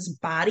his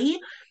body.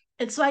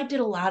 And so I did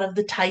a lot of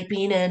the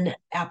typing and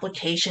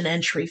application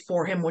entry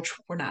for him, which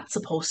we're not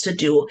supposed to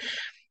do.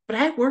 But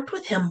I worked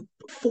with him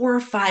 4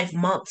 or 5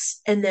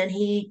 months, and then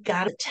he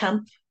got a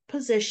temp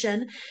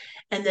position.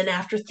 And then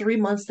after 3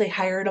 months, they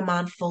hired him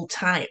on full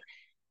time.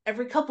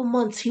 Every couple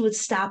months, he would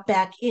stop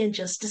back in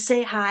just to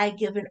say hi,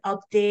 give an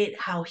update,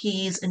 how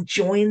he's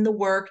enjoying the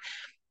work,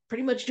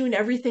 pretty much doing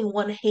everything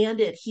one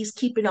handed. He's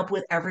keeping up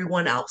with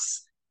everyone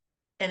else.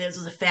 And it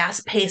was a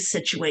fast paced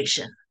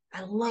situation.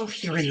 I love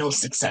hearing those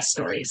success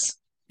stories.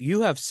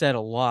 You have said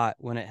a lot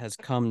when it has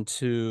come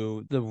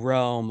to the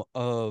realm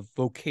of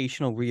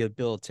vocational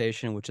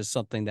rehabilitation, which is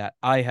something that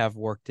I have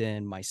worked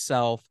in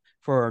myself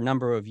for a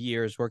number of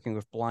years, working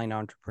with blind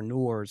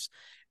entrepreneurs.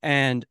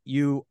 And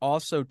you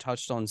also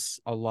touched on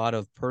a lot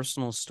of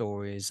personal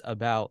stories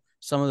about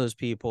some of those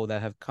people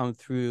that have come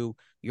through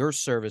your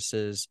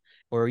services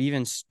or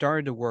even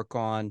started to work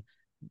on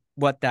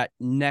what that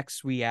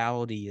next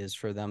reality is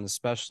for them,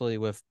 especially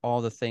with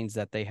all the things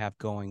that they have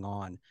going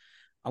on.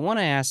 I want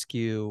to ask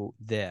you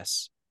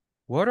this.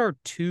 What are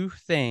two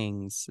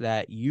things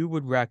that you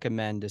would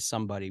recommend to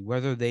somebody,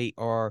 whether they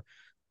are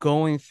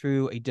going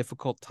through a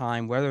difficult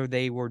time, whether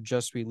they were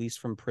just released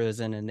from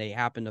prison and they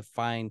happen to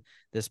find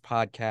this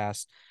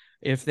podcast,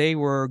 if they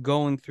were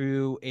going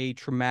through a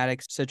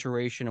traumatic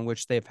situation in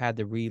which they've had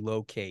to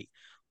relocate?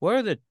 What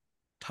are the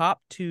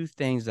top two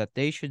things that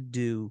they should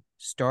do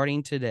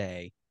starting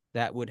today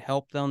that would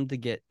help them to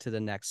get to the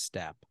next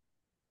step?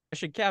 I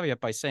should caveat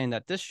by saying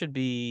that this should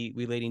be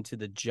relating to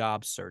the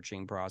job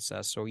searching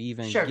process or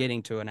even Sure,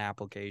 getting to an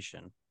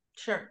application.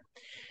 sure.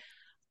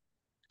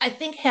 I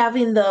think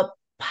having the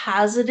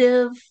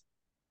positive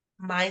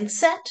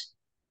mindset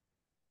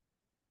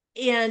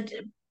and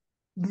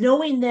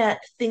knowing that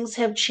things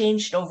have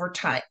changed over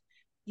time.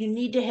 You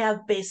need to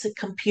have basic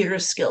computer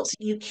skills.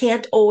 You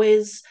can't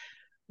always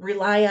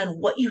rely on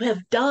what you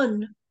have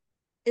done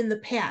in the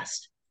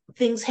past.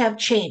 Things have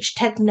changed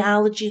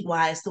technology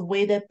wise, the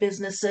way that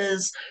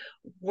businesses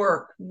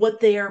work, what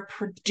they are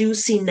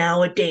producing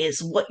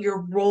nowadays, what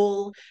your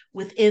role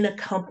within a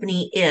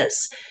company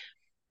is.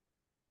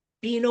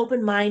 Being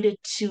open minded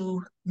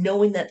to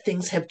knowing that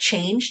things have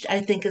changed,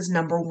 I think, is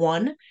number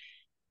one.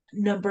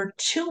 Number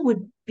two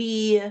would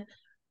be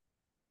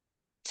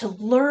to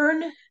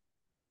learn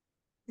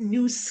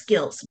new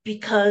skills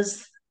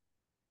because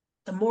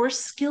the more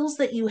skills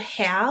that you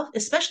have,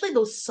 especially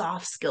those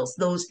soft skills,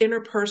 those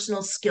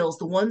interpersonal skills,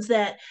 the ones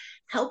that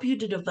help you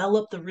to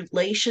develop the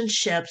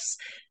relationships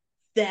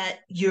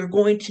that you're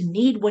going to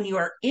need when you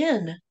are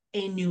in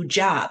a new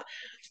job.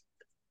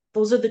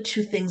 Those are the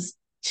two things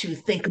to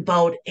think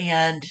about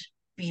and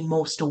be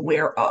most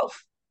aware of.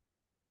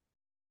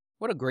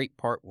 What a great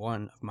part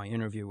one of my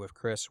interview with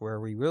Kris, where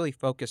we really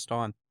focused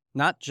on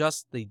not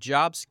just the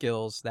job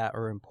skills that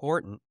are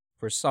important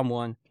for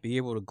someone to be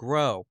able to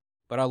grow,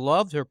 but I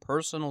loved her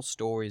personal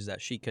stories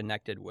that she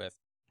connected with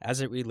as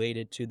it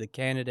related to the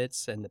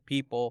candidates and the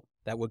people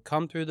that would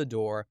come through the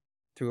door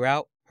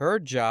throughout her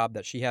job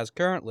that she has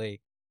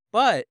currently,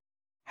 but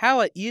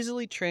how it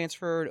easily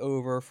transferred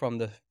over from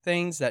the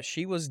things that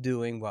she was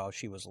doing while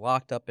she was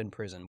locked up in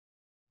prison.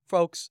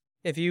 Folks,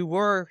 if you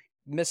were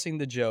missing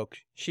the joke,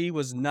 she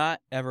was not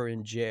ever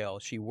in jail.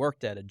 She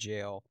worked at a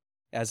jail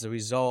as a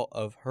result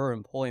of her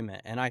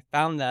employment. And I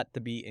found that to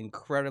be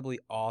incredibly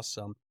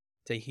awesome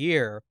to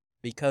hear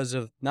because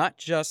of not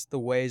just the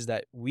ways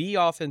that we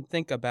often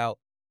think about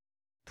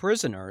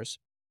prisoners,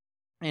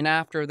 and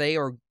after they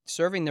are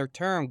serving their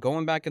term,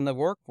 going back in the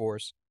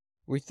workforce,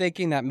 we're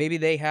thinking that maybe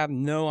they have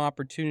no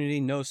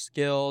opportunity, no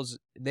skills.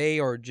 They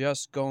are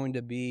just going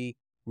to be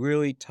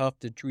really tough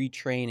to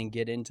retrain and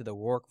get into the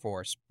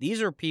workforce.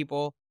 These are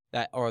people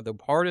that are the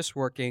hardest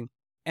working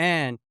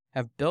and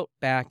have built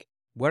back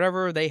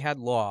whatever they had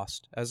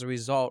lost as a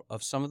result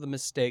of some of the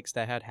mistakes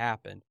that had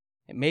happened.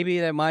 And maybe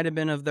that might have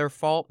been of their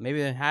fault,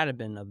 maybe it had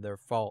been of their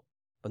fault,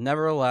 but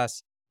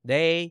nevertheless,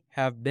 they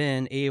have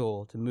been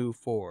able to move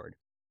forward.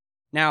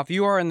 Now, if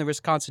you are in the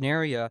Wisconsin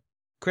area,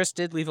 Kris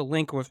did leave a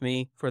link with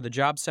me for the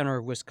Job Center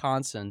of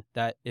Wisconsin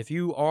that if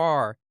you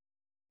are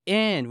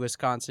in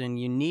Wisconsin and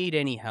you need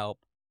any help,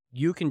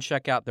 you can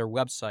check out their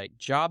website,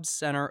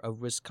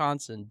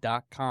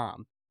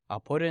 jobcenterofwisconsin.com. I'll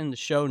put it in the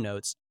show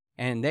notes,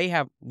 and they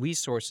have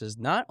resources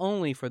not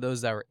only for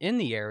those that are in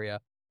the area,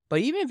 But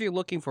even if you're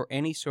looking for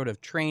any sort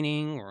of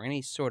training or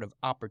any sort of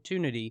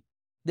opportunity,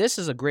 this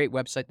is a great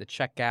website to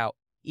check out,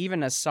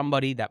 even as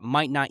somebody that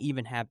might not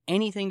even have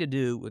anything to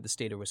do with the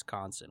state of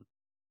Wisconsin.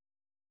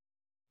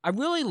 I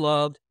really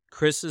loved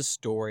Kris's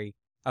story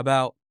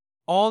about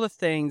all the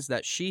things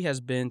that she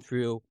has been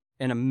through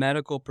in a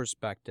medical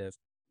perspective,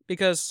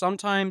 because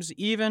sometimes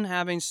even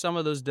having some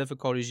of those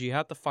difficulties, you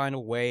have to find a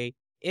way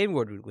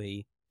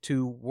inwardly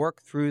to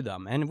work through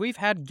them. And we've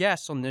had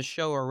guests on this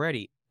show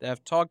already that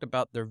have talked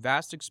about their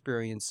vast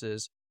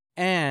experiences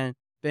and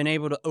been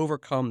able to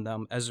overcome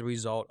them as a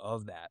result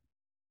of that.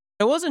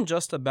 It wasn't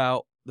just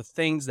about the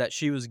things that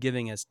she was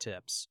giving as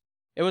tips.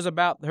 It was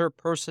about her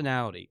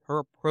personality, her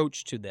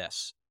approach to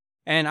this.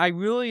 And I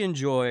really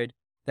enjoyed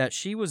that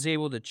she was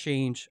able to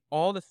change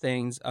all the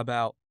things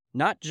about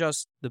not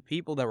just the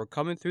people that were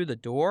coming through the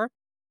door,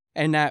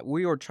 and that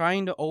we were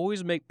trying to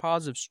always make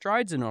positive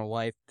strides in our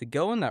life to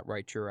go in that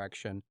right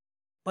direction.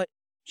 But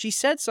she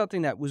said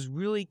something that was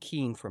really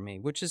keen for me,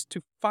 which is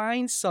to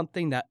find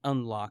something that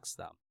unlocks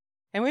them.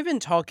 And we've been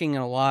talking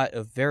in a lot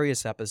of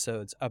various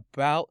episodes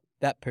about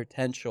that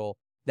potential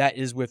that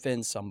is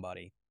within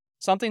somebody.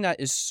 Something that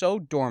is so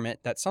dormant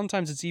that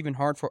sometimes it's even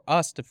hard for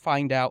us to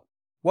find out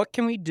what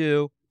can we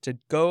do to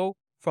go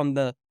from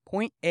the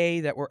point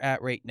A that we're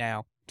at right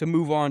now to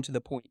move on to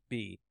the point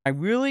B. I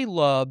really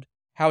loved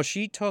how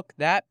she took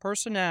that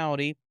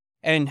personality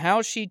and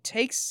how she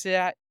takes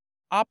that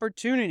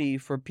opportunity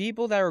for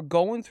people that are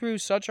going through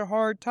such a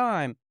hard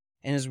time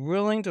and is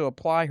willing to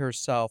apply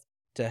herself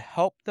to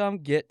help them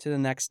get to the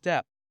next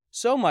step.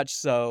 So much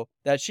so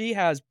that she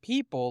has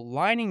people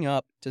lining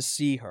up to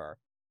see her.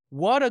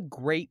 What a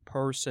great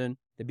person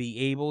to be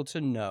able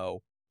to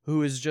know,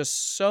 who is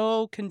just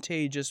so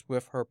contagious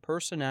with her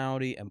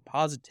personality and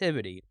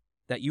positivity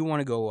that you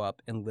want to go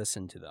up and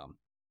listen to them.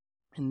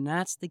 And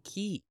that's the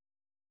key,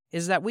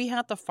 is that we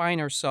have to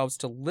find ourselves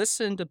to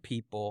listen to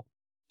people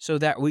so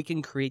that we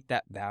can create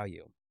that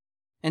value.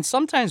 And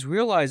sometimes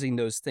realizing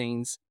those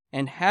things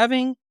and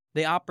having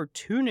the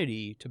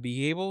opportunity to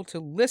be able to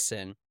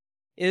listen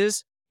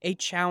is a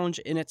challenge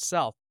in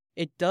itself.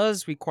 It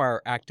does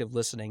require active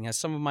listening, as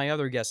some of my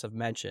other guests have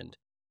mentioned.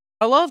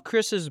 I love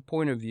Kris's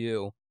point of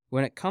view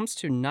when it comes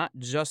to not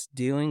just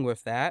dealing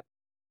with that,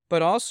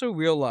 but also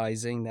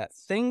realizing that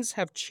things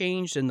have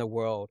changed in the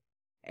world,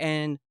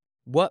 and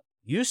what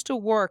used to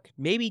work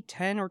maybe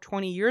 10 or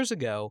 20 years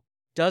ago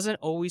doesn't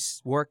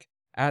always work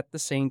at the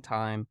same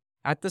time,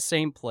 at the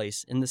same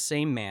place, in the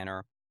same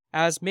manner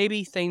as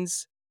maybe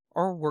things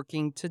are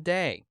working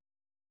today.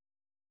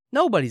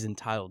 Nobody's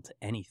entitled to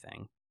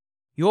anything.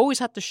 You always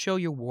have to show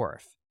your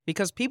worth,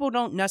 because people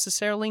don't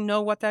necessarily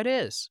know what that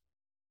is.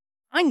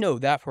 I know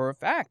that for a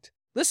fact.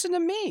 Listen to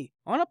me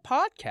on a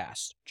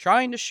podcast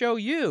trying to show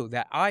you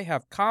that I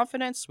have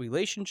confidence,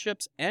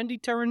 relationships, and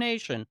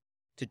determination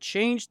to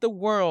change the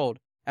world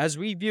as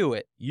we view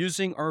it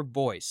using our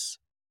voice.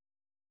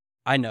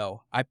 I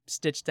know, I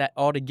stitched that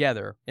all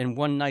together in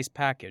one nice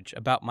package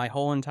about my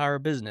whole entire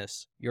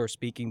business, Your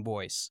Speaking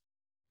Voice.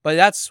 But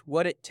that's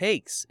what it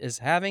takes, is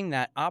having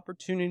that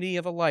opportunity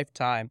of a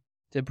lifetime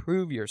to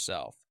prove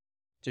yourself,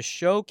 to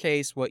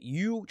showcase what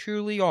you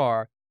truly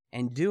are,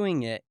 and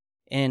doing it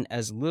in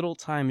as little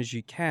time as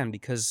you can,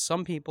 because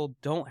some people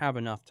don't have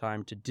enough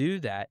time to do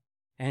that,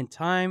 and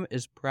time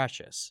is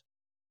precious.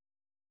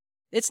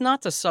 It's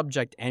not to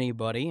subject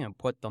anybody and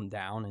put them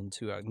down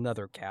into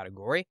another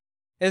category.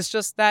 It's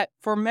just that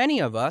for many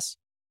of us,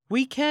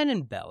 we can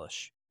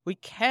embellish. We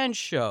can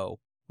show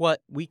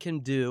what we can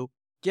do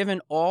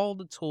given all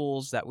the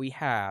tools that we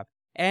have.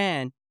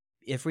 And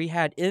if we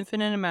had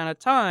infinite amount of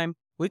time,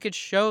 we could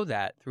show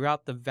that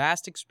throughout the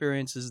vast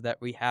experiences that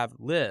we have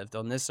lived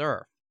on this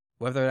earth,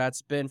 whether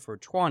that's been for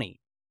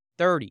 20,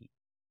 30,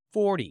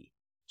 40,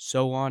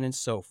 so on and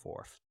so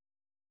forth.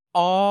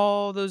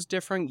 All those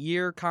different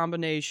year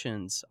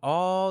combinations,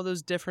 all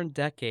those different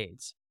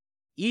decades.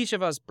 Each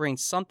of us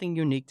brings something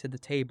unique to the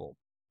table,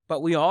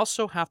 but we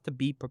also have to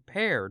be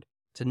prepared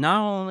to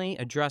not only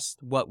address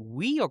what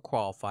we are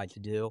qualified to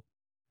do,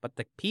 but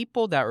the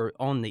people that are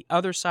on the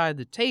other side of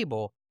the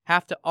table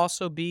have to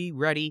also be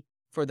ready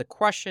for the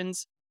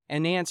questions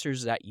and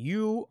answers that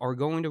you are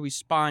going to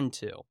respond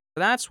to.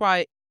 That's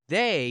why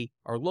they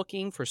are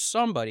looking for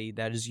somebody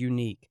that is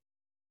unique.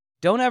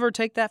 Don't ever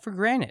take that for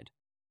granted.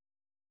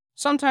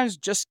 Sometimes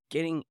just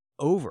getting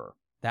over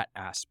that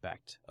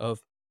aspect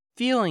of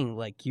feeling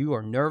like you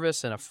are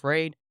nervous and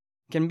afraid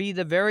can be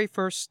the very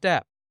first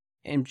step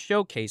in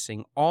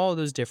showcasing all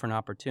those different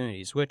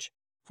opportunities, which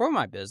for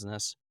my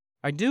business,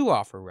 I do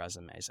offer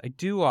resumes. I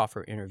do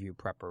offer interview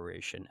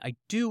preparation. I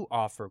do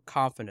offer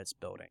confidence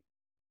building.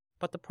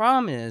 But the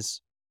problem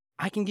is,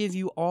 I can give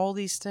you all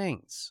these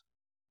things.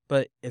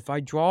 But if I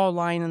draw a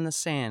line in the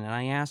sand and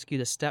I ask you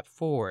to step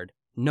forward,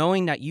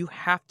 knowing that you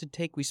have to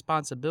take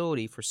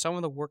responsibility for some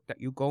of the work that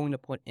you're going to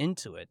put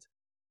into it,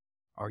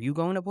 are you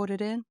going to put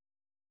it in?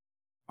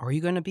 Are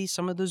you going to be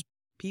some of those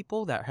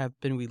people that have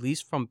been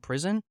released from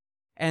prison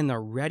and they're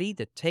ready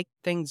to take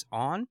things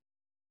on?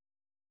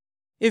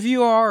 If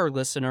you are a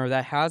listener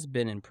that has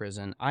been in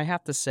prison, I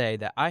have to say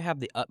that I have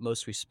the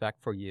utmost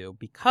respect for you,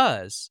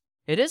 because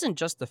it isn't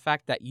just the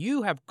fact that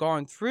you have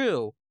gone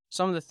through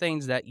some of the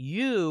things that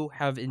you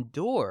have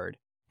endured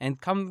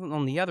and come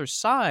on the other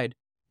side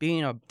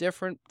being a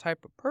different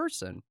type of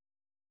person,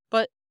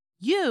 but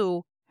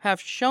you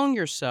have shown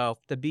yourself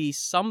to be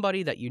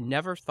somebody that you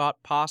never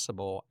thought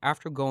possible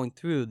after going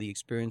through the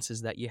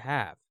experiences that you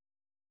have.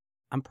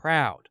 I'm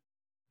proud,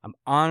 I'm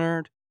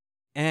honored,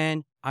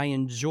 and I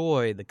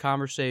enjoy the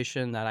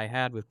conversation that I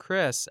had with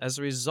Kris as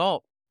a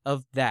result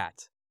of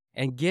that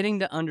and getting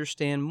to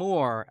understand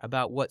more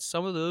about what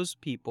some of those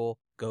people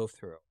go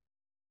through.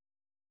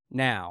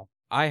 Now,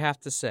 I have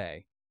to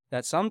say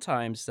that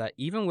sometimes that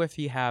even if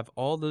you have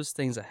all those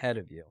things ahead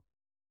of you,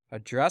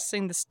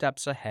 addressing the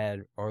steps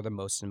ahead are the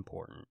most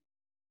important.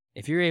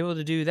 If you're able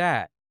to do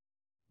that,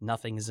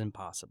 nothing is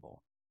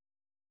impossible.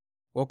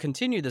 We'll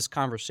continue this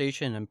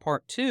conversation in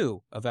part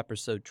 2 of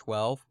episode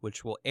 12,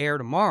 which will air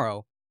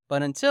tomorrow.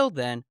 But until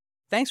then,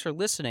 thanks for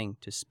listening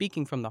to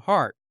Speaking from the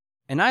Heart,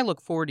 and I look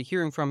forward to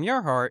hearing from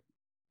your heart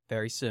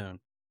very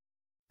soon.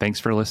 Thanks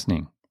for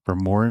listening. For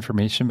more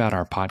information about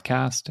our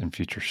podcast and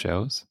future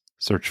shows,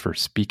 search for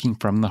Speaking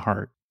from the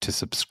Heart to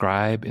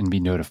subscribe and be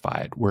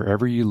notified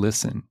wherever you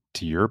listen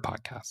to your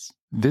podcasts.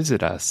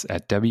 Visit us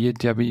at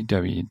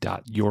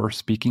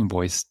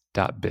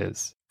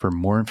www.yourspeakingvoice.biz for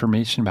more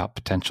information about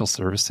potential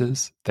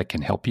services that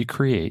can help you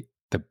create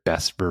the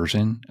best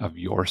version of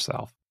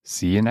yourself.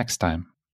 See you next time.